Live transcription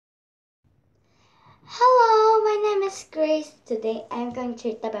Hello, my name is Grace. Today I'm going to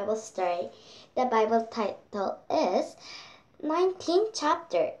read the Bible story. The Bible title is 19th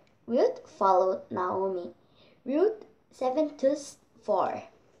chapter. Ruth followed Naomi. Ruth 7-4.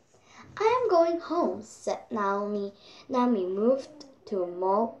 I am going home, said Naomi. Naomi moved to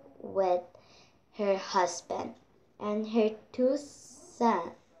Moab with her husband and her two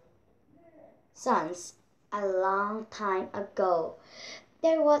sons a long time ago.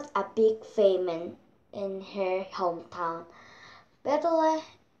 There was a big famine in her hometown, Bethlehem.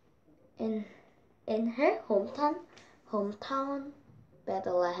 In her hometown,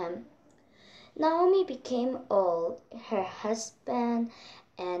 Bethlehem. Naomi became old. Her husband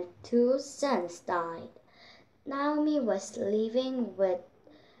and two sons died. Naomi was living with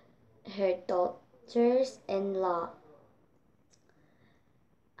her daughters-in-law.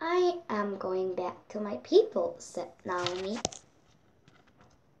 I am going back to my people, said Naomi.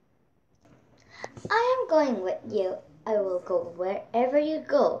 I am going with you. I will go wherever you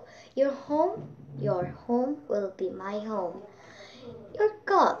go. Your home will be my home. Your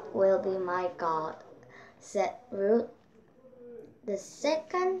God will be my God, said Ruth, the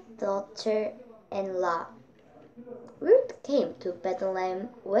second daughter-in-law. Ruth came to Bethlehem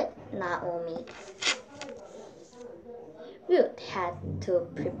with Naomi. Ruth had to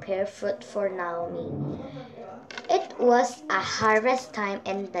prepare food for Naomi. It was a harvest time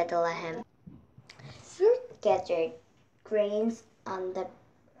in Bethlehem. Ruth gathered grains on the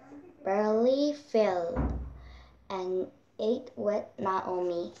barley field and ate with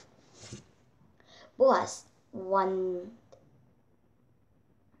Naomi. Boaz won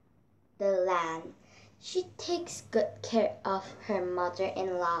the land. She takes good care of her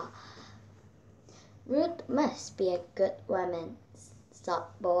mother-in-law. Ruth must be a good woman,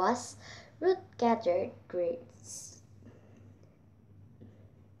 thought Boaz. Ruth gathered grains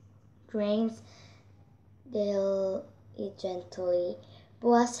diligently.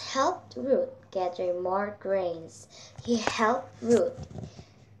 Boaz helped Ruth gather more grains. He helped Ruth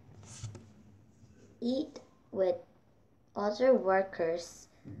eat with other workers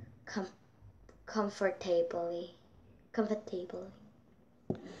comfortably.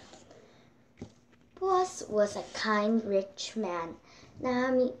 Boaz was a kind, rich man.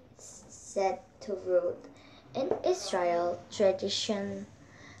 Naomi said to Ruth, in Israel tradition,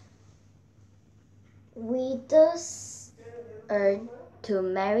 widows are to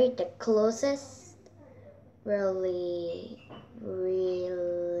marry the closest relative.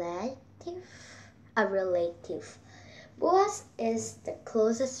 Boaz is the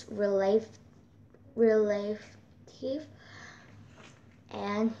closest relative,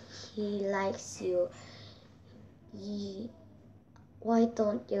 and he likes you. Why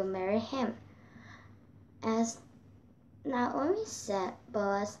don't you marry him? As Naomi said,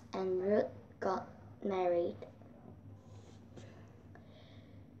 Boaz and Ruth got married.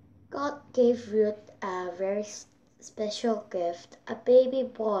 God gave Ruth a very special gift, a baby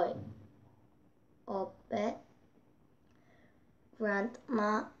boy. Obed,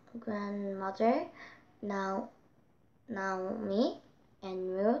 grandmother, Naomi,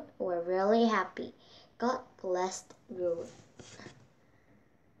 and Ruth were really happy. God blessed Ruth.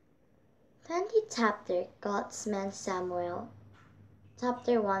 20th chapter, God's man Samuel.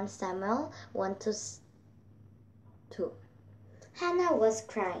 Chapter 1, Samuel 1-2. Hannah was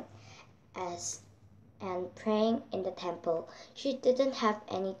crying and praying in the temple. She didn't have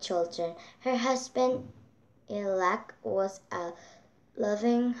any children. Her husband-elect was a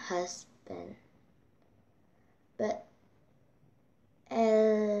loving husband, but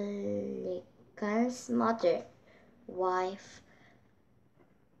Elkanah's wife,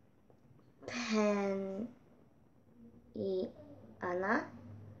 Peninnah,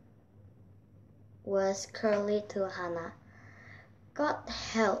 was cruel to Hannah. God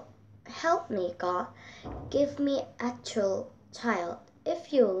help me, God. Give me a child.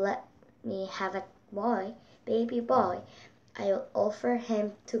 If you let me have a baby boy, I will offer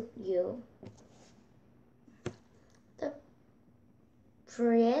him to you. The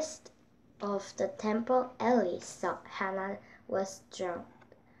priest of the temple, Eli, saw Hannah was drunk.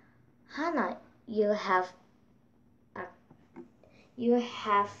 Hannah, you have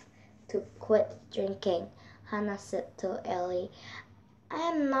to quit drinking, Hannah said to Eli. I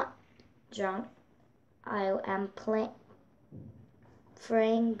am not drunk. I am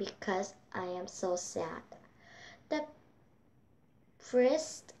praying because I am so sad. The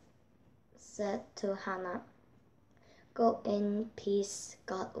priest said to Hannah, go in peace.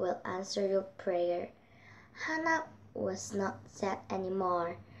 God will answer your prayer. Hannah was not sad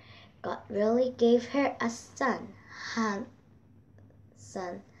anymore. God really gave her a son. Hannah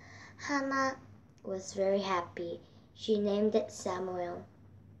was very happy. She named it Samuel.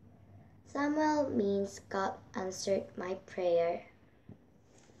 Samuel means God answered my prayer.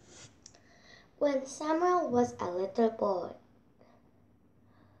 When Samuel was a little boy,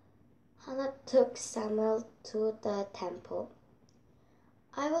 Hannah took Samuel to the temple.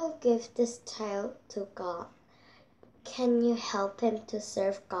 I will give this child to God. Can you help him to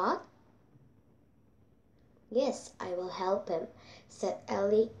serve God? Yes, I will help him, said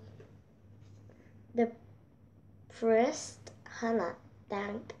Eli. The priest Hannah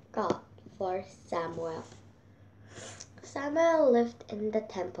thanked God for Samuel. Samuel lived in the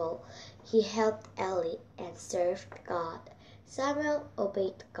temple. He helped Eli and served God. Samuel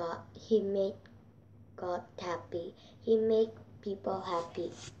obeyed God. He made God happy. He made people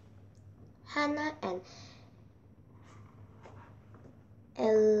happy. Hannah and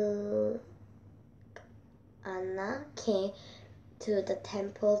Elkanah came to the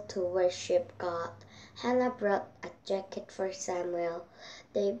temple to worship God. Hannah brought a jacket for Samuel.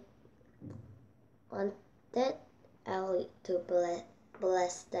 They wanted Eli to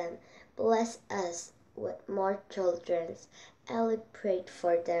bless them. Bless us with more children. Eli prayed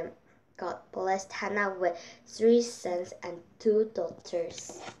for them. God blessed Hannah with 3 sons and 2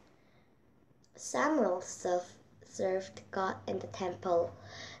 daughters. Samuel served God in the temple.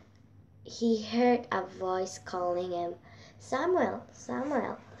 He heard a voice calling him, Samuel,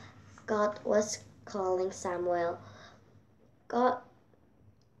 Samuel. God was calling Samuel. God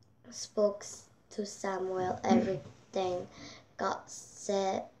spoke to Samuel everything God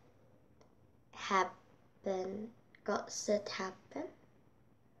said happened.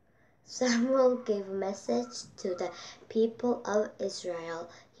 Samuel gave a message to the people of Israel.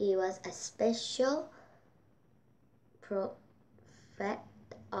 He was a special prophet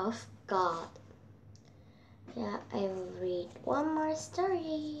of God. Yeah, I will read one more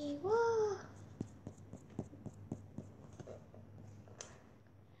story. Whoa.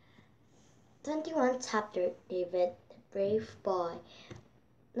 Chapter, David, the brave boy.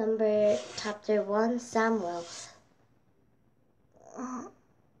 Chapter 1, Samuel.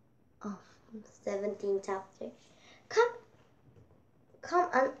 17th chapter. Come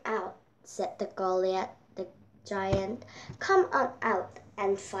on out, said the Goliath, the giant. Come on out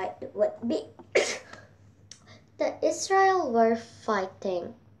and fight with me. The Israel were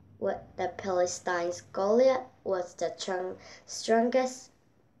fighting with the Philistines. Goliath was the strongest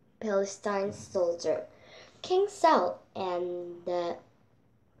Philistine soldier. King Saul and the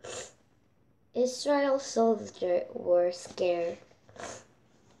Israel soldier were scared.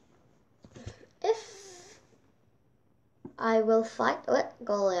 If I will fight with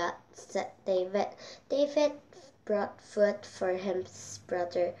Goliath, said David. David brought food for his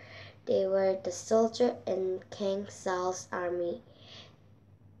brother. They were the soldier in King Saul's army.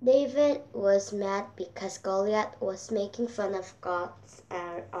 David was mad because Goliath was making fun of God's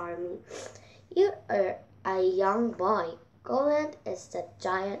army. You are a young boy. Goliath is the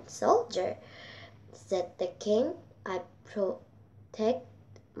giant soldier, said the king. I protect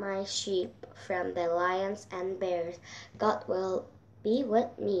my sheep from the lions and bears. God will be with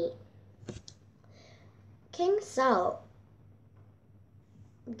me. King Saul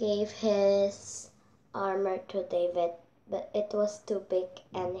gave his armor to David, but it was too big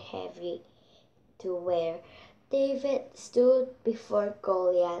and heavy to wear. David stood before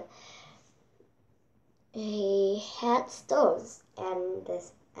Goliath. He had stones and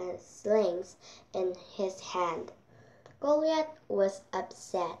slings in his hand. Goliath was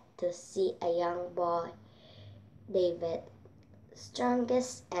upset to see a young boy, David,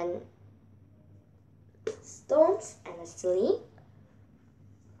 strongest and stones and a sling.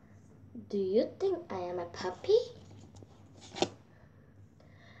 Do you think I am a puppy?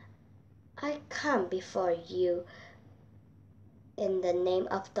 I come before you in the name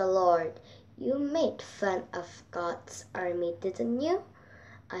of the Lord. You made fun of God's army, didn't you?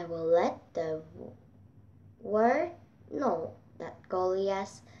 I will let the world know that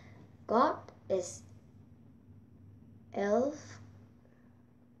Goliath's God is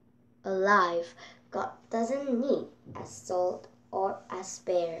alive. God doesn't need a sword or a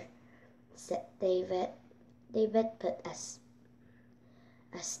spear, said David. David put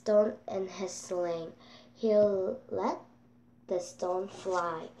a stone in his sling. He'll let the stone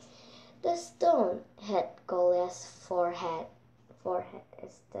fly. The stone hit Goliath's forehead. Forehead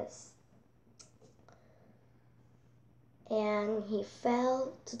is this. And he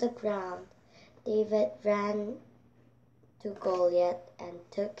fell to the ground. David ran to Goliath and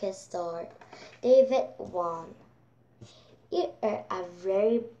took his sword. David won. You are a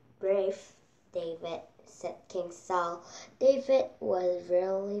very brave David, said King Saul. David was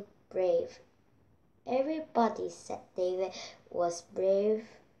really brave. Everybody said David was brave,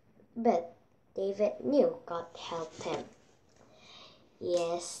 but David knew God helped him.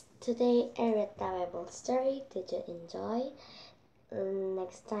 Yes, today I read the Bible story. Did you enjoy?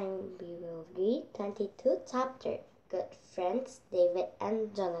 Next time we will read 22 chapter. Good friends, David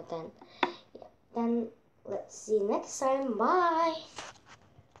and Jonathan. Then let's see you next time. Bye!